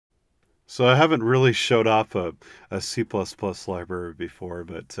So I haven't really showed off a C++ library before,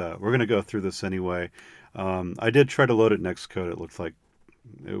 but we're going to go through this anyway. I did try to load it in Xcode. It looked like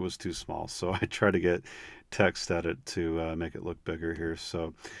it was too small, so I tried to get text edit to make it look bigger here.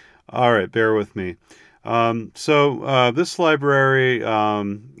 So, all right, bear with me. This library,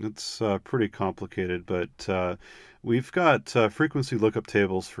 it's pretty complicated, but we've got frequency lookup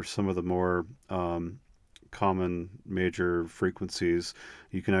tables for some of the more common major frequencies.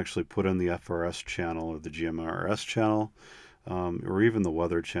 You can actually put in the FRS channel or the GMRS channel, or even the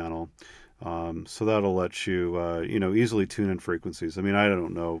weather channel. So that'll let you, easily tune in frequencies. I mean, I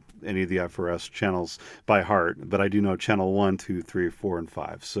don't know any of the FRS channels by heart, but I do know channel 1, 2, 3, 4, and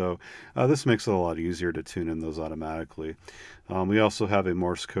 5. So this makes it a lot easier to tune in those automatically. We also have a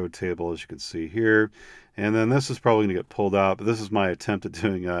Morse code table, as you can see here. And then this is probably going to get pulled out, but this is my attempt at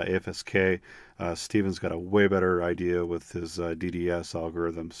doing AFSK. Steven's got a way better idea with his DDS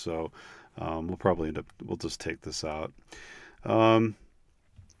algorithm, so we'll just take this out.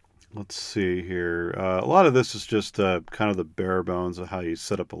 Let's see here. A lot of this is just kind of the bare bones of how you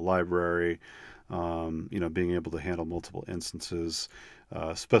set up a library, being able to handle multiple instances,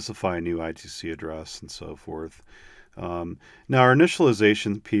 specify a new I2C address, and so forth. Now, our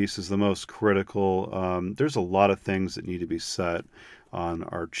initialization piece is the most critical. There's a lot of things that need to be set on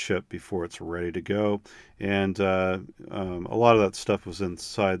our chip before it's ready to go. And a lot of that stuff was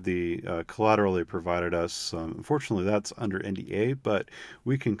inside the collateral they provided us. Unfortunately, that's under NDA, but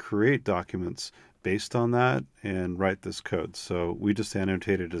we can create documents based on that and write this code. So we just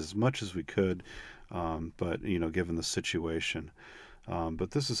annotated as much as we could, but given the situation.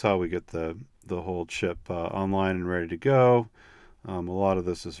 But this is how we get the whole chip online and ready to go. A lot of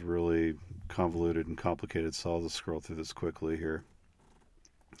this is really convoluted and complicated, so I'll just scroll through this quickly here.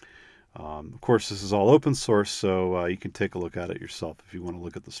 Of course, this is all open source, so you can take a look at it yourself if you want to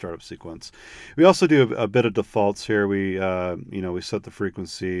look at the startup sequence. We also do a bit of defaults here. We set the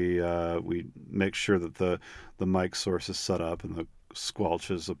frequency. We make sure that the mic source is set up and the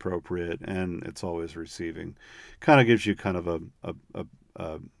squelch is appropriate, and it's always receiving. Kind of gives you kind of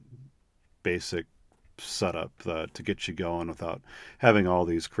a basic setup to get you going without having all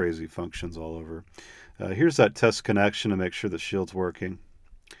these crazy functions all over. Here's that test connection to make sure the shield's working.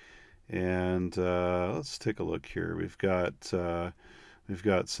 And let's take a look here. We've got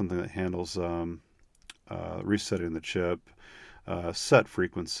something that handles resetting the chip, set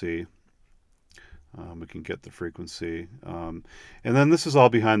frequency. We can get the frequency, and then this is all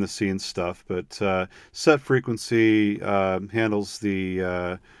behind the scenes stuff. But set frequency handles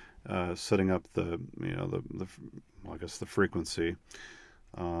the setting up the I guess the frequency.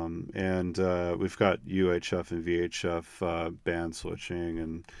 And we've got UHF and VHF band switching,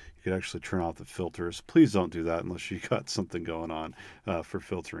 and you could actually turn off the filters. Please don't do that unless you got something going on for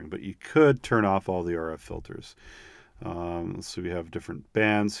filtering, but you could turn off all the RF filters. So we have different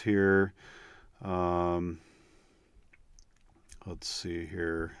bands here. Let's see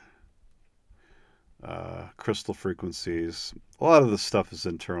here. Crystal frequencies. A lot of the stuff is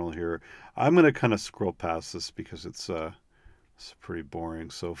internal here. I'm going to kind of scroll past this because it's pretty boring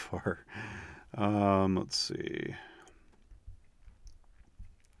so far. Let's see.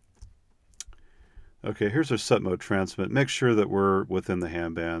 Okay, here's our set mode transmit. Make sure that we're within the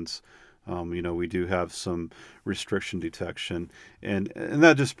ham bands. We do have some restriction detection, and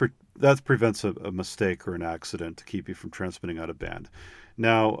that prevents a mistake or an accident to keep you from transmitting out of band.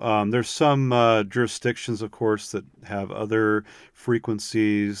 Now, there's some jurisdictions, of course, that have other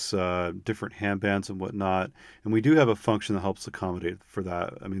frequencies, different ham bands and whatnot, and we do have a function that helps accommodate for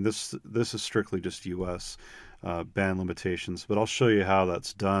that. I mean, this is strictly just U.S. Band limitations, but I'll show you how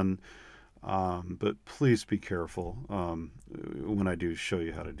that's done. But please be careful when I do show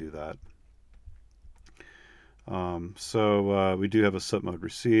you how to do that. We do have a set mode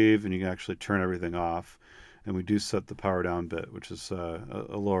receive, and you can actually turn everything off. And we do set the power down bit, which is a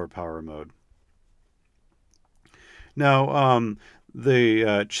lower power mode. Now,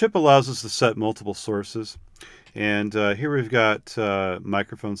 the chip allows us to set multiple sources. And here we've got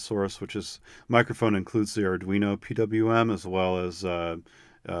microphone source, which is microphone includes the Arduino PWM as well as the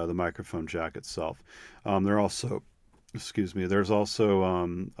microphone jack itself. There's also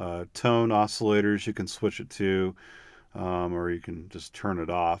tone oscillators you can switch it to, or you can just turn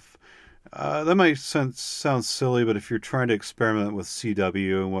it off. That might sound silly, but if you're trying to experiment with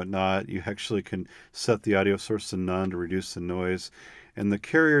CW and whatnot, you actually can set the audio source to none to reduce the noise. And the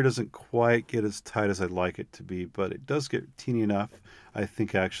carrier doesn't quite get as tight as I'd like it to be, but it does get teeny enough, I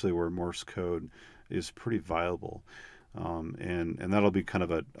think, actually, where Morse code is pretty viable. And that'll be kind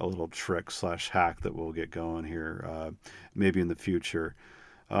of a little trick / hack that we'll get going here, maybe in the future.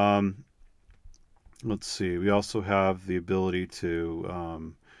 let's see, we also have the ability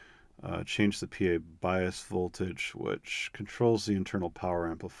to change the PA bias voltage, which controls the internal power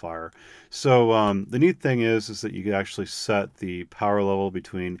amplifier. So the neat thing is that you can actually set the power level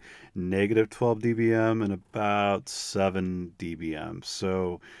between negative 12 dBm and about 7 dBm.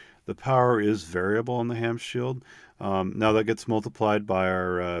 So the power is variable on the HamShield. Now that gets multiplied by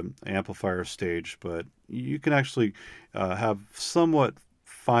our amplifier stage, but you can actually have somewhat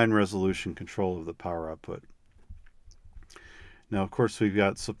fine resolution control of the power output. Now, of course, we've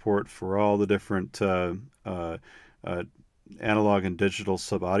got support for all the different uh, analog and digital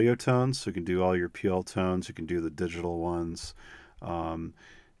sub-audio tones. So you can do all your PL tones. You can do the digital ones. Um,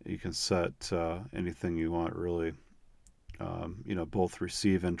 you can set anything you want, really. Both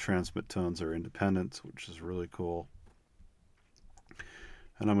receive and transmit tones are independent, which is really cool.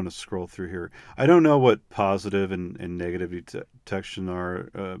 And I'm going to scroll through here. I don't know what positive and negative detection are,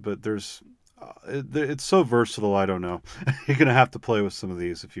 but it's so versatile. I don't know. You're going to have to play with some of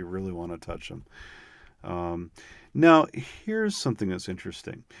these if you really want to touch them. Now, here's something that's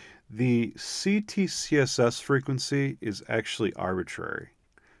interesting. The CTCSS frequency is actually arbitrary.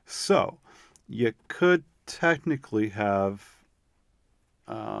 So you could technically have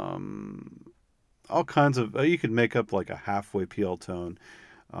all kinds of, you could make up like a halfway PL tone.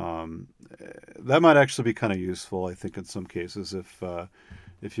 That might actually be kind of useful, I think, in some cases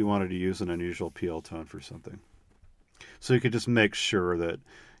if you wanted to use an unusual PL tone for something. So you could just make sure that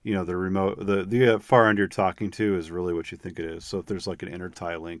the far end you're talking to is really what you think it is. So if there's like an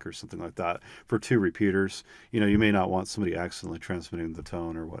intertie link or something like that for two repeaters, you may not want somebody accidentally transmitting the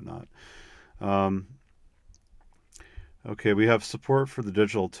tone or whatnot. Okay, we have support for the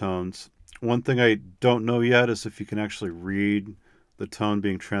digital tones. One thing I don't know yet is if you can actually read the tone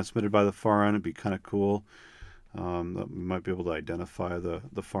being transmitted by the far end. It'd be kind of cool. We might be able to identify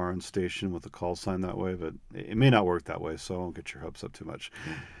the far end station with the call sign that way, but it may not work that way, so I won't get your hopes up too much.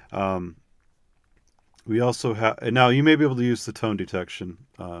 We also have, and now you may be able to use the tone detection.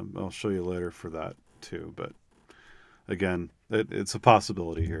 I'll show you later for that too, but again, it's a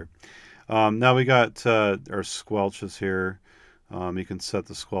possibility here. Now we got our squelches here. You can set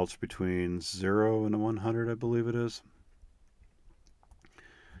the squelch between 0 and 100, I believe it is.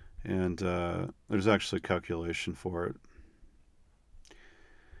 And there's actually a calculation for it.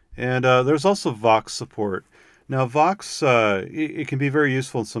 And there's also Vox support. Now, Vox, it can be very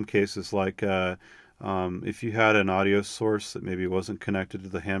useful in some cases, like if you had an audio source that maybe wasn't connected to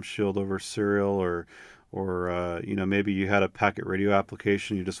the HamShield over serial, or maybe you had a packet radio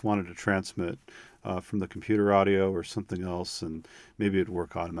application you just wanted to transmit from the computer audio or something else, and maybe it'd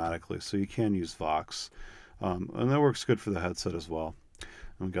work automatically. So you can use Vox, and that works good for the headset as well.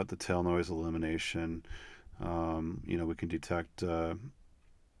 And we got the tail noise elimination. We can detect,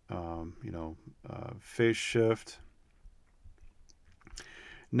 phase shift.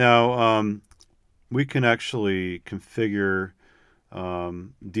 Now, we can actually configure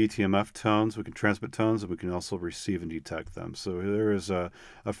dtmf tones. We can transmit tones, and we can also receive and detect them. So there is a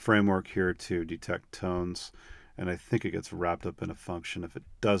framework here to detect tones, and I think it gets wrapped up in a function. If it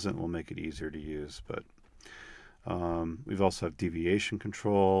doesn't, we'll make it easier to use. But we've also have deviation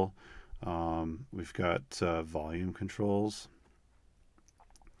control. We've got volume controls.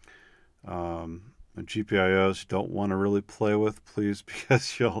 And GPIOs you don't want to really play with, please,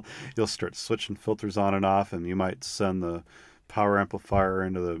 because you'll start switching filters on and off, and you might send the power amplifier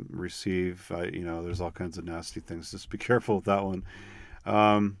into the receive. There's all kinds of nasty things. Just be careful with that one.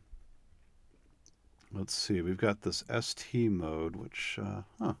 Let's see. We've got this ST mode, which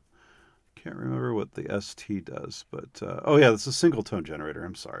can't remember what the ST does, but oh yeah, this is a single tone generator.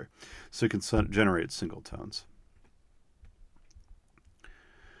 I'm sorry. So you can generate single tones.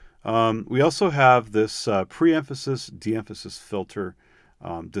 We also have this pre-emphasis, de-emphasis filter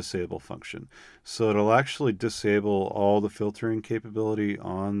disable function. So it'll actually disable all the filtering capability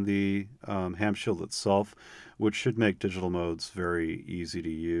on the HamShield itself, which should make digital modes very easy to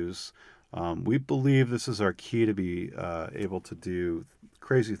use. We believe this is our key to be able to do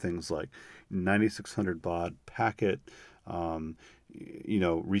crazy things like 9600 baud packet,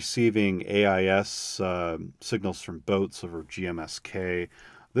 receiving AIS signals from boats over GMSK.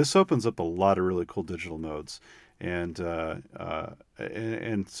 This opens up a lot of really cool digital modes, and some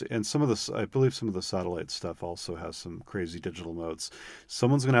of the, I believe some of the satellite stuff also has some crazy digital modes.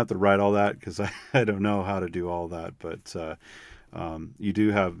 Someone's going to have to write all that because I don't know how to do all that, but you do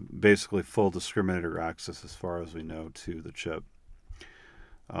have basically full discriminator access as far as we know to the chip.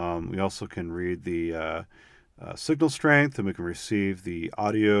 We also can read the signal strength, and we can receive the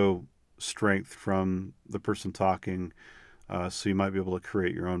audio strength from the person talking. So you might be able to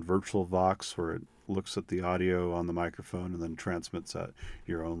create your own virtual Vox where it looks at the audio on the microphone and then transmits at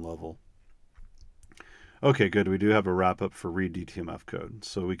your own level. Okay, good. We do have a wrap-up for read DTMF code.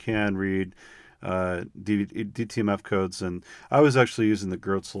 So we can read DTMF codes, and I was actually using the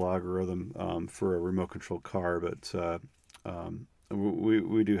Grotzel algorithm for a remote control car, but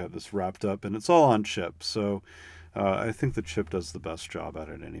we do have this wrapped up, and it's all on chip. So I think the chip does the best job at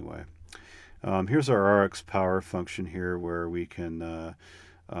it anyway. Here's our RX power function here, where we can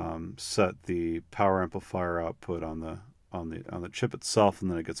set the power amplifier output on the chip itself, and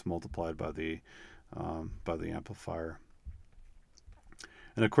then it gets multiplied by the amplifier.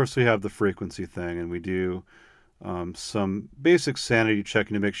 And of course we have the frequency thing, and we do some basic sanity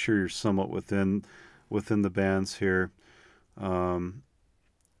checking to make sure you're somewhat within the bands here.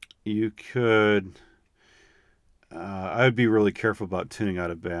 You could I would be really careful about tuning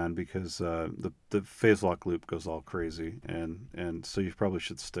out of band, because the phase lock loop goes all crazy, and so you probably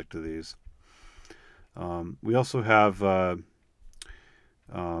should stick to these. We also have the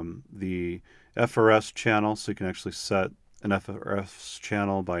FRS channel, so you can actually set an FRS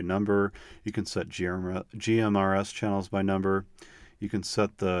channel by number. You can set GMRS channels by number. You can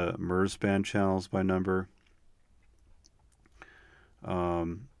set the MERS band channels by number.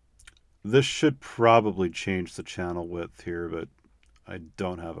 This should probably change the channel width here, but I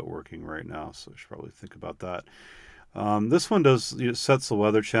don't have it working right now, so I should probably think about that. This one sets the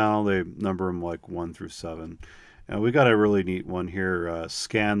weather channel. They number them like 1 through 7. And we got a really neat one here,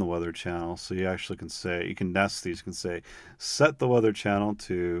 scan the weather channel. So you actually can say, you can nest these, you can say, set the weather channel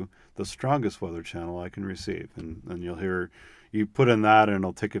to the strongest weather channel I can receive. And you'll hear, you put in that, and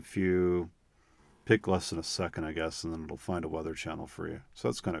it'll take pick less than a second, I guess, and then it'll find a weather channel for you. So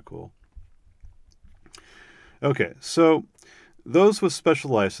that's kind of cool. Okay, so those with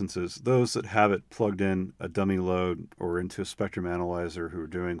special licenses, those that have it plugged in a dummy load or into a spectrum analyzer, who are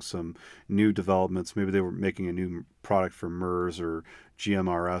doing some new developments, maybe they were making a new product for MERS or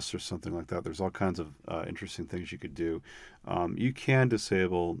GMRS or something like that. There's all kinds of interesting things you could do. You can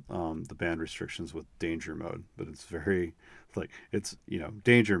disable the band restrictions with danger mode, but it's very,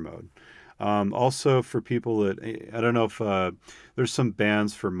 danger mode. Also, for people that, I don't know if there's some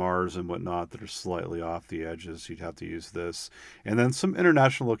bands for Mars and whatnot that are slightly off the edges, you'd have to use this. And then some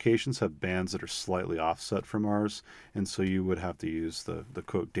international locations have bands that are slightly offset from Mars, and so you would have to use the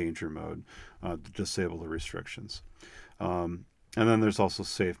quote danger mode to disable the restrictions. And then there's also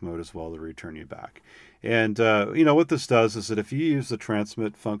safe mode as well to return you back. And, what this does is that if you use the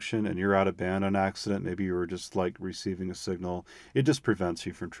transmit function and you're out of band on accident, maybe you were just like receiving a signal, it just prevents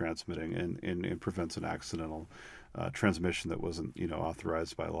you from transmitting and prevents an accidental transmission that wasn't,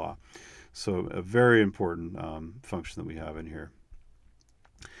 authorized by law. So a very important function that we have in here.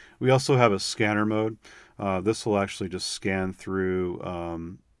 We also have a scanner mode. This will actually just scan through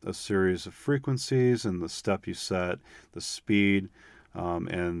a series of frequencies and the step you set, the speed,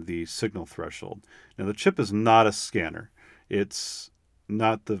 and the signal threshold. Now the chip is not a scanner. It's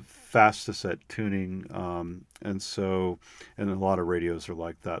not the fastest at tuning, and a lot of radios are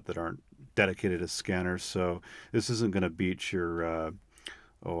like that aren't dedicated as scanners. So this isn't going to beat your I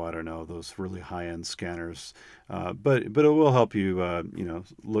don't know, those really high-end scanners, but it will help you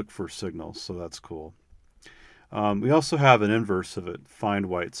look for signals. So that's cool. We also have an inverse of it, find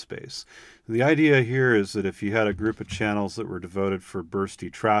white space. The idea here is that if you had a group of channels that were devoted for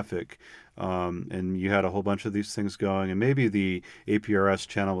bursty traffic, and you had a whole bunch of these things going, and maybe the APRS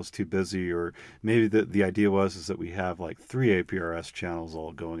channel was too busy, or maybe the idea is that we have like 3 APRS channels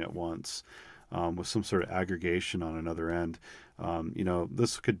all going at once, with some sort of aggregation on another end.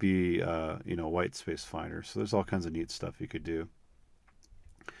 This could be white space finder. So there's all kinds of neat stuff you could do.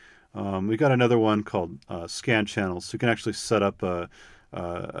 We got another one called scan channels. So you can actually set up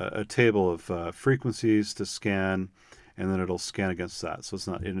a table of frequencies to scan, and then it'll scan against that. So it's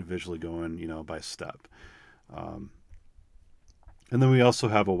not individually going, by step. And then we also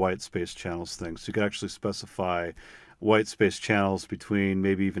have a white space channels thing. So you can actually specify white space channels between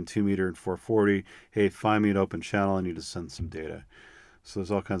maybe even 2 meter and 440. Hey, find me an open channel. I need to send some data. So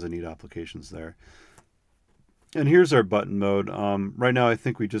there's all kinds of neat applications there. And here's our button mode. Right now I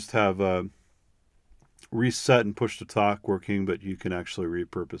think we just have reset and push to talk working, but you can actually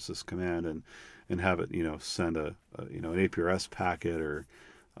repurpose this command and have it, send an APRS packet, or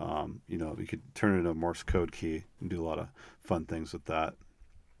you could turn it into a Morse code key and do a lot of fun things with that.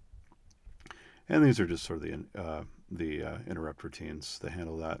 And these are just sort of the interrupt routines that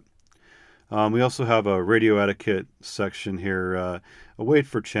handle that. We also have a radio etiquette section here, a wait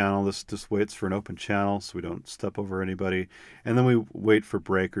for channel. This just waits for an open channel so we don't step over anybody. And then we wait for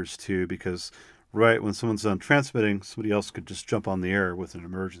breakers too, because right when someone's done transmitting, somebody else could just jump on the air with an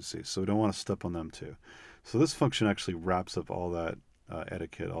emergency. So we don't want to step on them too. So this function actually wraps up all that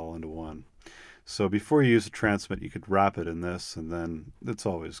etiquette all into one. So before you use a transmit, you could wrap it in this, and then it's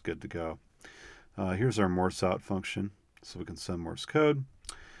always good to go. Here's our Morse out function, so we can send Morse code.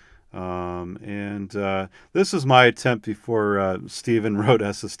 This is my attempt before Stephen wrote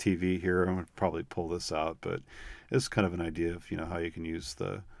SSTV here. I'm going to probably pull this out, but it's kind of an idea of how you can use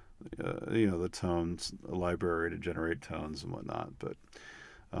the the tones library to generate tones and whatnot. But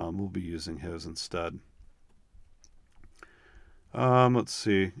we'll be using his instead. Let's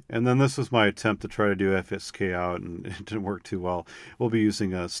see. And then this is my attempt to try to do FSK out, and it didn't work too well. We'll be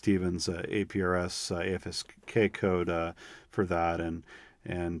using Stephen's APRS AFSK code for that, and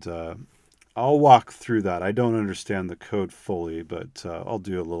I'll walk through that. I don't understand the code fully, but I'll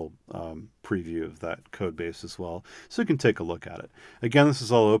do a little preview of that code base as well, so you can take a look at it. Again, this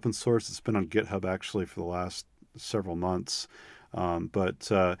is all open source. It's been on GitHub actually for the last several months. But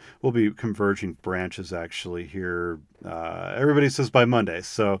we'll be converging branches actually here. Everybody says by Monday,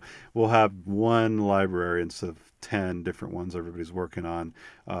 so we'll have one library instead of 10 different ones everybody's working on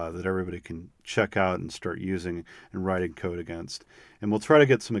that everybody can check out and start using and writing code against. And we'll try to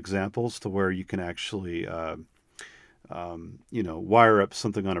get some examples to where you can actually wire up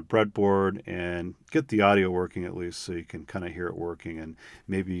something on a breadboard and get the audio working at least, so you can kind of hear it working, and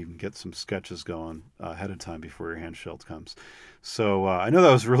maybe even get some sketches going ahead of time before your HamShield comes. So I know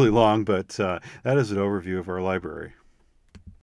that was really long, but that is an overview of our library.